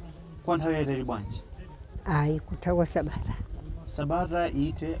 Kwa nthawi yayitali bwanji? Ayi, kutha kwa Sabata. Sabata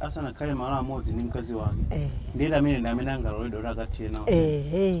ite asanakhale malo amodzi ndi mkazi wake? Ndiye amene ndi amene angaloledwa kuti akathire nawo?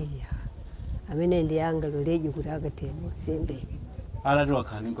 Amene ndi angaloledwa kuti akathire nawo nsembe. Alati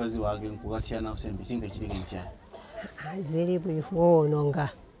wakhala ndi mkazi wake nkukathira nawo nsembe chingachitike nchani? Zilipo chifukwa wononga.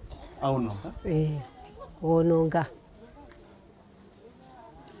 Awononga? Wononga.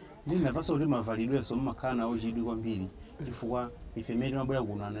 Ndinapasa kuti mavalidwenso mmakhala nawo chidwi kwambiri chifukwa ife mmene timabwera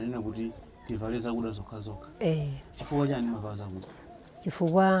kuno ananena kuti tivale zakudya zokhazokha. Chifukwa chani mavala zakudya?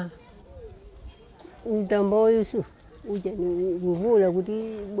 Chifukwa mtambo yusu uja ni kuvula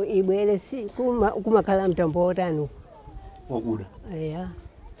kuti ibwere si kumakhala mtambo otani wakuda.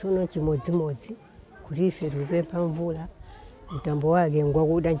 Tsono chimodzimodzi kuti ife tipempha mvula mtambo wake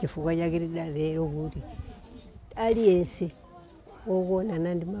ngwakuda chifukwa chake tidalero kuti aliyense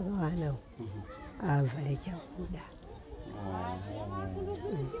wokuonana ndi Makewana avale chakuda.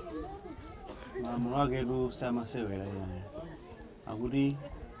 Malamulo aketu samasewera iye akuti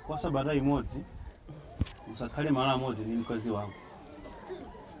kwa Sabata imodzi usakhale malo amodzi ndi mkazi wako.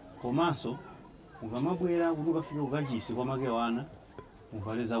 Komanso ukamabwera kuti ukafika ku Kachisi kwa Makewana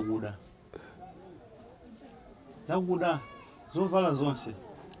muvale zakuda. Zakuda zovala zonse.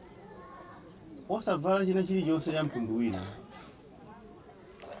 Osavala china chilichonse cha mtundu wina.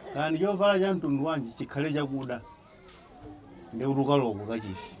 Kandi chovala cha mtundu wanji chikhale chakuda. Ndi ukaloko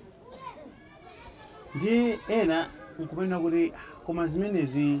Kachisi. Ndiye ena nkupenena kuti koma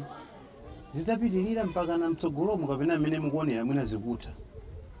zimenezi zidzapitirira mpaka na mtsogolomo kapena amene mukuonera mwina zikutha.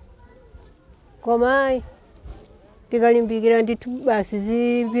 Koma tikalimbikira ndithu basi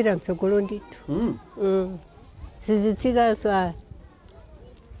zipita mtsogolo ndithu. Sizitsika swa.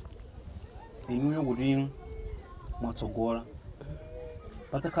 Inuyo kuti mwatsogola.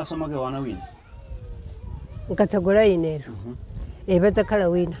 Patakhaso Makewana wina. Nkatsogola inero. Patakhala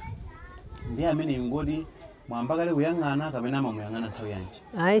wina. Ndiye amene ngoti mwamba kale kuyang'ana kapena amamuyang'ana nthawi yanji?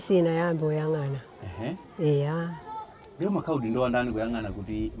 Ayi sina yambe kuyang'ana. Ndiyo makhaudi ndo andani kuyang'ana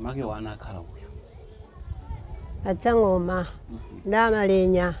kuti Makewana akhala uyo? Atsangoma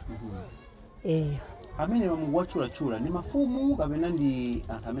ndamalenya. Amene mukuwatchula ni mafumu kapena ndi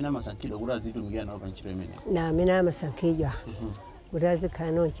anthu amene amasankhidwa kuti azitumikira nawo pa ntchito imene? Na amene amasankhidwa kuti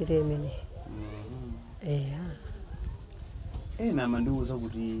azikhala nawo ntchito imene. Ena amandiwuza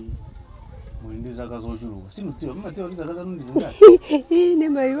kuti muli ndi zaka zochuluka. Simudziwa, mumadziwa kuti zaka zanu ndi zingati?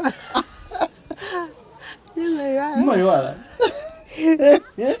 Ndimayiwala. Mumayiwala?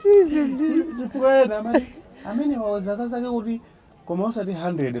 Chifukwa ena amene wawo zaka zake kuti koma usati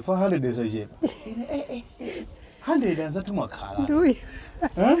 100, 400 zachepa. 100 anzatu mwakhala. Nduyo.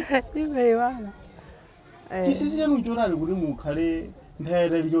 Ndimayiwala. Chisisi chanu nchorali kuti mukhale nthawi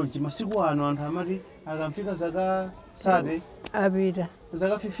yayitali chonchi. Masiku ano anthu amati akamfika zaka 30 apita.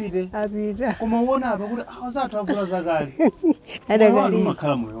 Zaka 50 apita. Koma uona apa kuti azathu avula zakali. Adakali.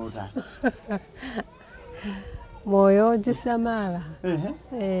 Makhala moyo otani. moyo dzisamala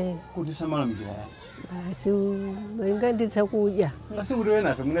kuti samala mjira yake basi malinganditsa kudya ngasi kuti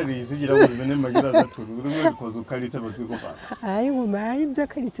wenafe munatizichira kuti zimene machira zathutu kuti mwetikhoza kukhalitsa padziko pano hayi koma hayi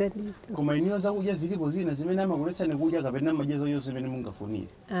bzakhalitsa ndithu koma iniyo zakudya zilipo zina zimene amakuletsani kudya kapena madya zonse zimene mungafunire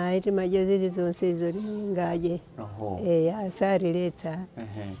hayi timadya zili zonse izo tingadye asariletsa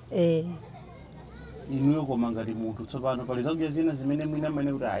inuyo koma ngati munthu tsopano pali zakudya zina zimene mwina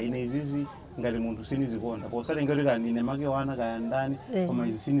mane kuti ine izizi ngati munthu sinizikonda posatenga kuti kanine Makewana kaya ndani koma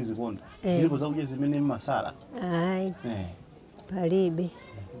izi sinizikonda zilipo zakudya zimene mmasala hayi palibe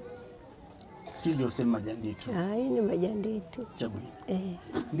chilichonse mmadya ndithu hayi ni madya ndithu chabwino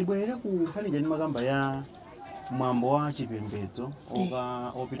ndibwerere ku nkhani jani makamba ya mwambo wa chipembedzo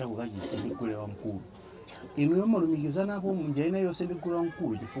opita ku Kachisi ndi gulewamkulu inuyo malumikizanapo munjira ina yonse ndi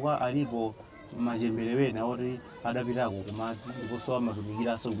gulewamkulu chifukwa alipo machembere oti adapitako kumadzi ndiponso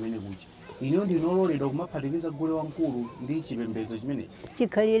amatumikiraso kumene kucha inuyo ndinololedwa kumaphatikiza gulewamkulu ndi chipembedzo chimene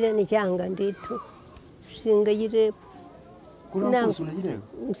chikhalire ni changa ndithu singachitepo gulewamkulu sunachiteko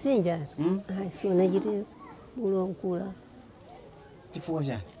Msinja sunachitepo gulewamkulu chifukwa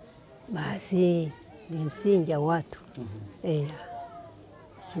chani basi ndi Msinja watu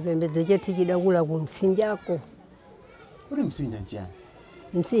chipembedzo chethu chidakula ku Msinjako kodi Msinja nchiyani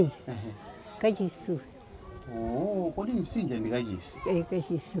Msinja Kachisi kodi Msinja ndi Kachisi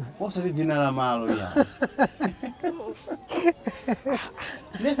Kachisi osati dzina la malo ya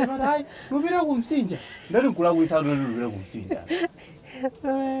lesa marai nupita ku Msinja ndati nkulakuitsa kuti nupita ku Msinja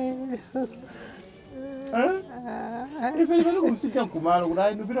ife ndipati ku Msinja nkumalo kuti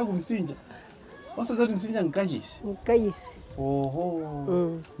ayi nupita ku Msinja osati kuti Msinja nkachisi Kachisi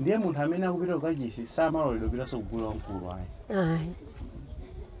ndiye munthu amene akupita ku Kachisi samaloledwa kupita ku gulewamkulu ayi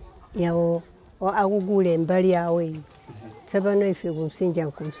yawo akugule mbali yawo iyi tsopano ife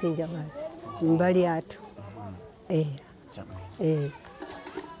kumsinja basi mbali yathu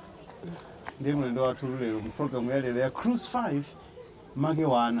ndiye mulendo wathu lero mu program ya lero ya Cruise 5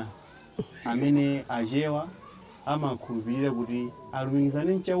 Makewana amene achewa amakhulupirira kuti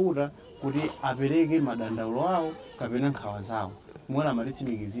alumikizane mchauta kuti apereke madandaulo awo kapena nkhawa zawo mwana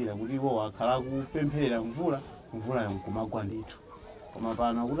amatitsimikizira kuti iwo akhala kupempherera mvula yonkumagwa ndithu koma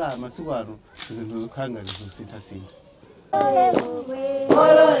pano kuti masiku ano zinthu zikhala ngati zikusinthasintha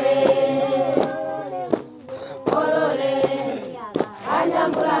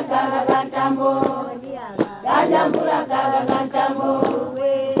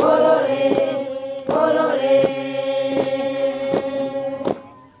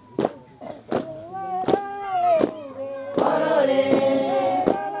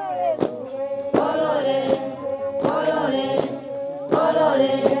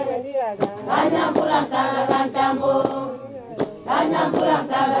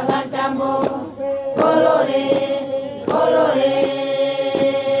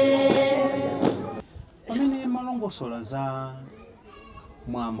pamene malongosola za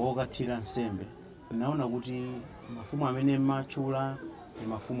mwambo wokathira nsembe naona kuti mafumu amene matchula ndi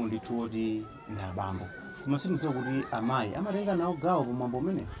mafumu ndithu oti ndi abambo koma sindidziwa kuti amayi amatenga nawo gawo pa mwambo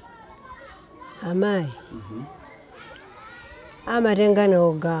umene amayi amatenga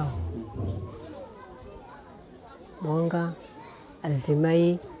nawo gawo monga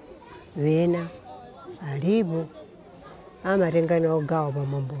azimayi wena alipo amatenga nawo gawo pa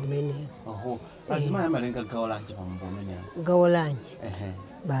mwambo umenewo azimayi amatenga gawo lanji pa mwambo umenewo gawo lanji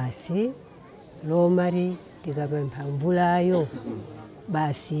basi lomari tikapempha mvulayo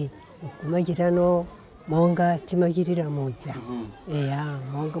basi kumachitano monga timachitira moja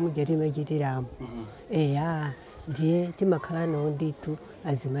monga muja timachitiramo ndiye timakhala nawo ndithu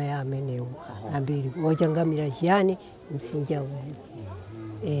azimayi amenewo ambiri wochangamira chiyani Msinja uno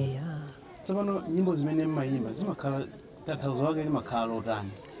tsopano nyimbo zimene mmayimba zimakhala tanthauzo lake limakhala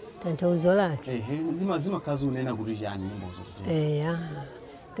lotani tanthauzo lake zimakhala zikunena kuti chani nyimbozo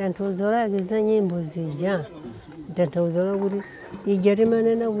tanthauzo lake za nyimbo zija tanthauzo lakuti ija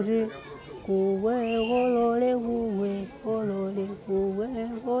timanena kuti kuwe holole kuwe holole kuwe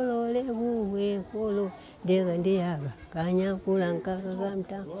holole kuwe holo ndeka ndiyaka kanyambula nkaka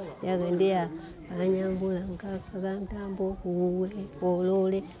kamtambo yaka ndiyaka kanyambula nkaka kamtambo kuwe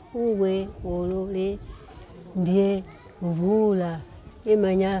holole kuwe holole ndiye mvula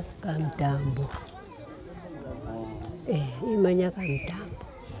imanya kamtambo imanya kamtambo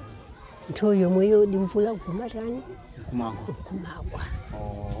nthoyo mweyo di mvula kumatani kumagwa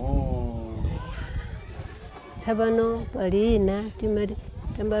tsapano palina timati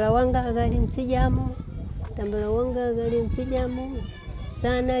tambala wanga akali mtsijamo tambala wanga akali mtsijamo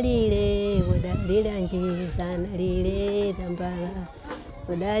sana lile wadalila nje sana lile tambala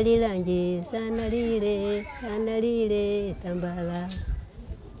udalila nje sana lile tambala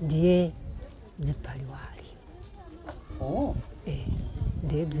ndiye bzipaliwali. Oh.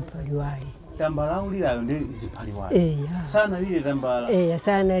 Ndiye bzipaliwali. Tambala ulilayo ndiye bzipaliwali. Sana lile tambala.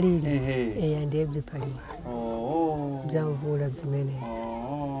 Sana lile. Ndiye bzipaliwali. Bzamvula bzimenezo.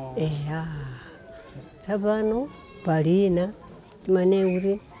 Tsapano palina timane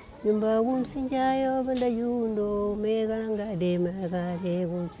kuti nyumba kumsinjayo Banda yundo mekalangade manakale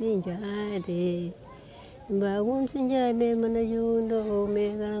kumsinjade. Nyumba kumsinjade Banda yundo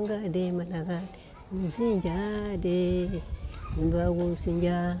mekalangade manakale kumsinjade. Nyumba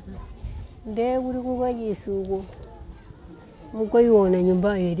kumsinja nde kuti kukachisuko mukayiona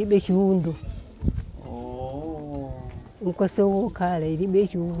nyumbayo ilibe chiundo. Mukasoko khala ilibe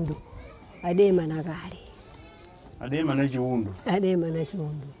chiundo. Adema nakale. Adema na chiundo. Adema na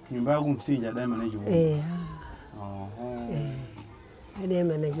chiundo. Nyumba yako Msinja adema na chiundo.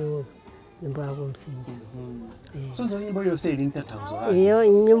 Adema na chiundo. Nyumba yako Msinja. Sonzo nyimbo yose ili ntatauzo lake. Iyo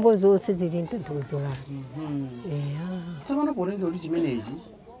nyimbo zose zili ntatauzo lake. Tsopano polenga kuti chimenechi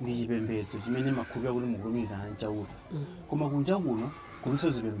ndi chipembedzo chimene makhulupirira kuti mukulumiza anchauli. Koma kunja kuno kuliso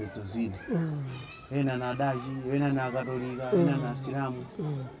zipembedzo zina. Ena na adachi, ena na katolika, ena na silamu.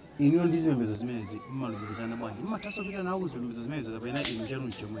 Iniyo ndi zipembedzo zimenezi mmalumikizana bwanji. Mmathaso pita nawo kuzipembedzo zimenezi kapena inu chanu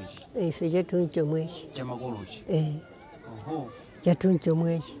nchomwechi. Ife chathu nchomwechi. Chamakolochi. Chathu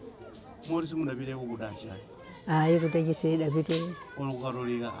nchomwechi. Mori simudapiteko kudachi ayi. Ayi kutachisida pite. Ono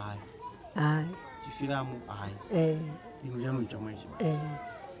kukatolika ayi. Ayi. Chisilamu ayi. Inu chanu nchomwechi.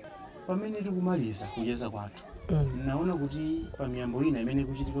 Pamene tikumaliza kucheza kwathu. Naona kuti pamiyambo ina imene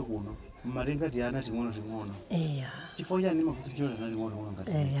kuchitika kuno mmatenga tiana ting'ono. Chifukwa chani makusichora nali ng'ono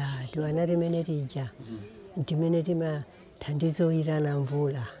ngati. Tiwana limene tija. Ntimene timathandizo irana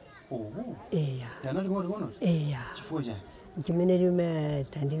mvula. Tiana ting'ono. Chifukwa chani? Ntimene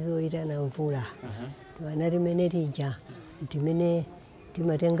timathandizo irana mvula. Tiwana limene tija. Ntimene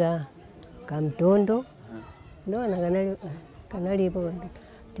timatenga kamtondo. Naona kanalipo.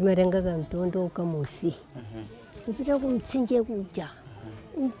 Timatenga kamtondo kamusi. Kupita kumtsinje kuja.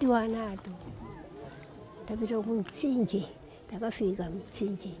 Mtiwanato. Tapita kumtsinje. Takafika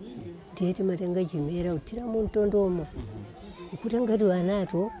mtsinje. Ndiye timatenga chimera utira muntondomo. Ukutenga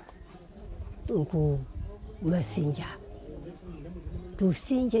tiwanato. Masinja.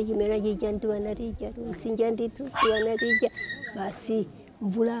 Tusinja chimera chija ntiwanatija. Tusinja nditu tiwanatija. Basi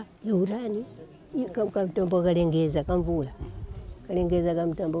mvula yurani. Kamtombo kalengeza kamvula. Kalengeza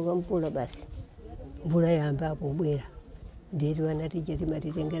kamtambo kamvula basi. Mvula yamba hapo bwera. Ndiye tiwanatija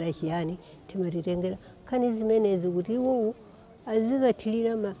timatitengera chiyani, timatitengera kani zimenezo kuti iwowo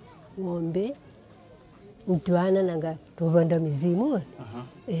azikathirira ng'ombe mtwana nanga topanda mizimu.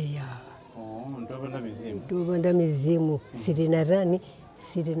 Topanda mizimu. Topanda mizimu.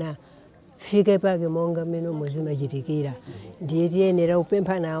 Sirina fike pake monga meno muzima chitikira. Ndiye tiyenera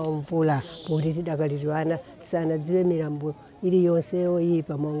upempha nawo mvula kuti tidakalitwana sana dziwe mirambo ili yonse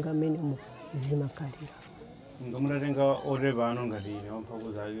oyipa monga meno muzima kalira. Ngamuratenga oreva ano ngati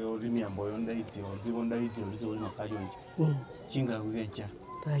mphamvu zake oti miyambo yondaidziwa dziko ndaidziwa ndizo makachonji. Chingaluke ncha.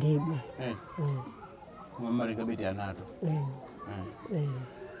 Palibe. Mamalenga beti anato.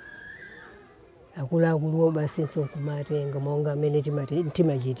 Akuluakulu basi nsokumatenga monga mene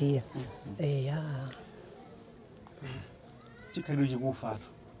timachitira. Chikhalidwe chikufatu.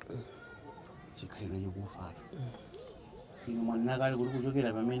 Chikhalidwe chikufatu. Inu mwanakale kuti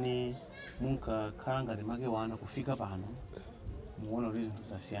kuchokera pamene munkakhala ngati Makewana kufika pano muona kuti zinthu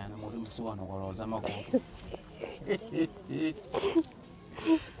zasiyana moti msuwano kwalowa zamakono.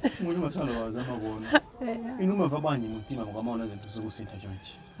 Muli maswano kwalowa zamakono. Inu mumva bwanji mumtima mukamaona zinthu zikusintha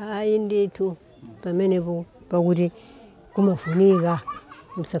chonchi? Hayi ndithu pamenepo pakuti kumafunika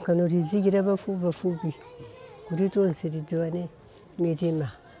msonkhano tizichita pafupi kuti tonse tidziwane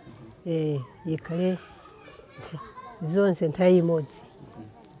mitima ikhale zonse nthawi imodzi.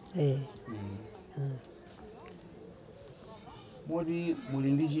 Moti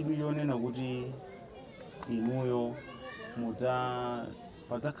muli ndi chidwi chonena kuti inuyo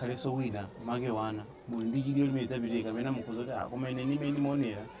padzakhalenso wina Makewana muli ndi chidwi limene lidzapitika kapena mukuzoti koma ine nimene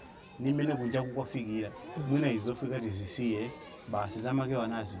ndimaonera nimene kunja kukwafikira mwina izofika tizisiye basi za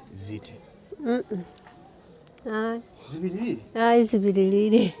Makewanazi zithe. Zipitirire? Ayi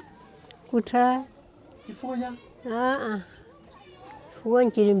zipitirire. Kutha. Chifukwa cha? Chifukwa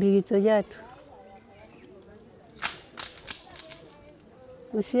nchilimbikitso chathu.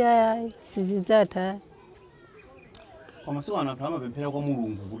 Kusiya sizidzatha. Koma si anthu amapemphera kwa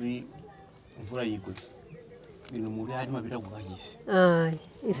Mulungu kuti mvula igwe. Inu muri mapita ku Kachisi.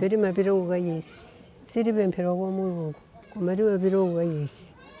 Ife timapita ku Kachisi. Sitipemphera kwa Mulungu. koma timapita ku Kachisi.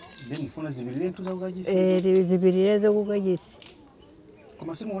 ndifuna zipirire ntuza ku Kachisi. Zipirire za ku Kachisi.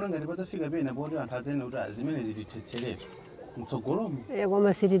 Koma simuona ngati patafika pena poti anthu adzene kuti zimene zitithetseretu mtsogolomo.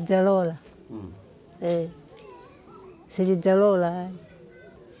 Koma sitidzalola. Sitidzalola.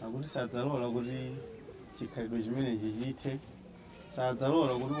 Akuti sadzalola kuti chikhalidwe chimene chichithe.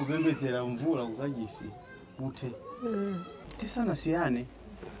 Sadzalola kuti kupembedzera mvula ku Kachisi kuthe. Tisanasiyane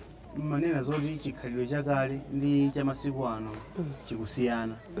manena zoti chikhalidwe chakale ndi cha masiku ano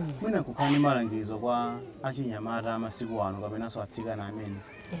chikusiyana. Mwina kukhani malangizo kwa achinyamata amasiku ano kapenanso atsikana amene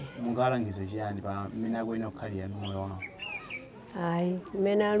mungalangize chiyani pa mmene akuyenera kukhalira moyo wawo. Ayi,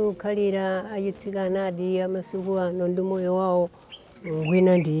 mmene ali kukhalira achitsikana adi amasiku ano ndi moyo wawo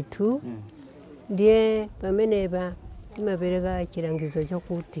ngwina ndithu. Ndiye pamenepa timapereka chilangizo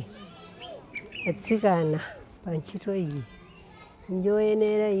chakuti atsikana pa ntchito iyi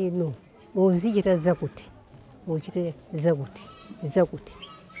njoyenera inu muzichita zakuti, muchite zakuti.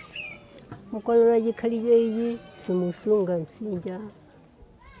 Mukalola chikhalidwe ichi simusunga Msinja,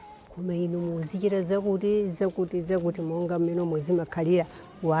 koma inu muzichita zakuti monga mmene muzimakhalira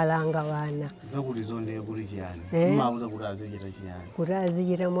walanga wana. Zakuti zonde kuti chiyani? Mauza kuti azichita chiyani? Kuti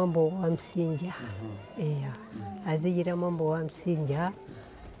azichita mwambo wa Msinja. Azichita mwambo wa Msinja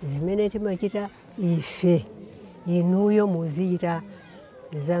zimene timachita ife. Inuyo muzichita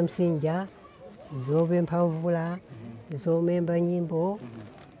za Msinja, zopempha mvula, zomemba nyimbo,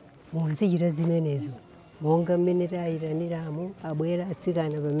 muzichita zimenezo. Monga mmene tayitaniramu abwera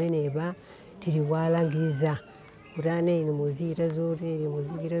atsikana pamenepa tili kuwalangiza kuti ana inu muzichita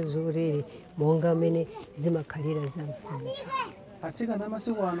zotere monga mmene zimakhalira za Msinja. Atsikana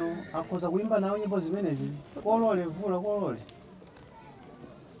amasiku ano akhoza kuimba nawo nyimbo zimenezi kolole mvula kolole.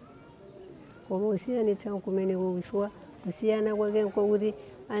 Koma usiyanitsa kumeneko kuchifukwa kusiyana kwake nkokuti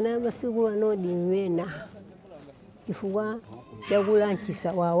ana amasiku ano dimena chifukwa chakula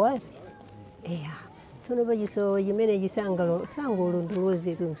nchisawawa. Tsono pa chisawawa chimene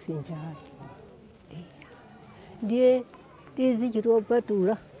sangolondolozetu Msinja. Ndiye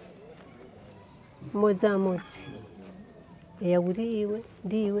tizichitopatula mmodzi kuti iwe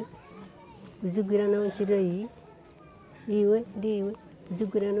ndiwe uzigwira nawo ntchito iyi, iwe ndiwe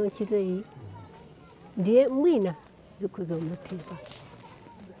uzigwira nawo ntchito iyi. Ndiye mwina zikhoza kumatheka.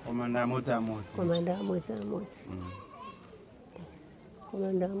 Komanda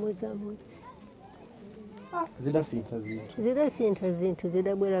amodzi. Zidasintha zinthu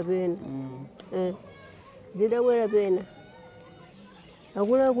zidabwera pena. Zidabwera pena.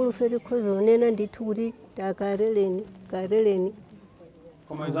 Akuluakulu fe tikhoza kunena ndithu kuti takareleni.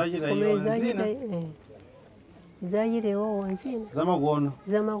 Koma izachita iyo nzina. Izachita iwo wanzina.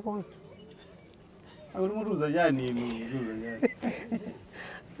 Zamakono. Akuti mutuza chani inu?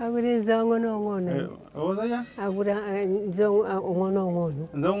 Akuti nzongono. Oza Akuti nzongono.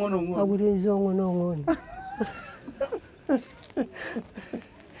 Akuti nzongono.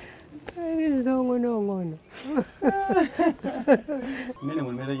 Nzongono. Mmene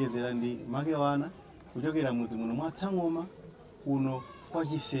mulimerekezera ndi Makewana kuchokera mudzi muno mwa Tsang'oma kuno kwa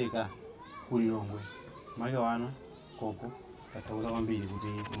Chiseka kulilongwe. Makewana koko tatauza kwambiri kuti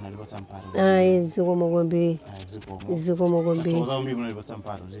munalipatsa mpata. Zikomo kwambiri. Zikomo kwambiri. Tatauza kwambiri munalipatsa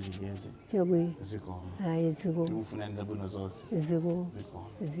mpata ziliyeze. Chabwino. Zikomo. Zikomo. Tikufunani zabwino zonse. Zikomo.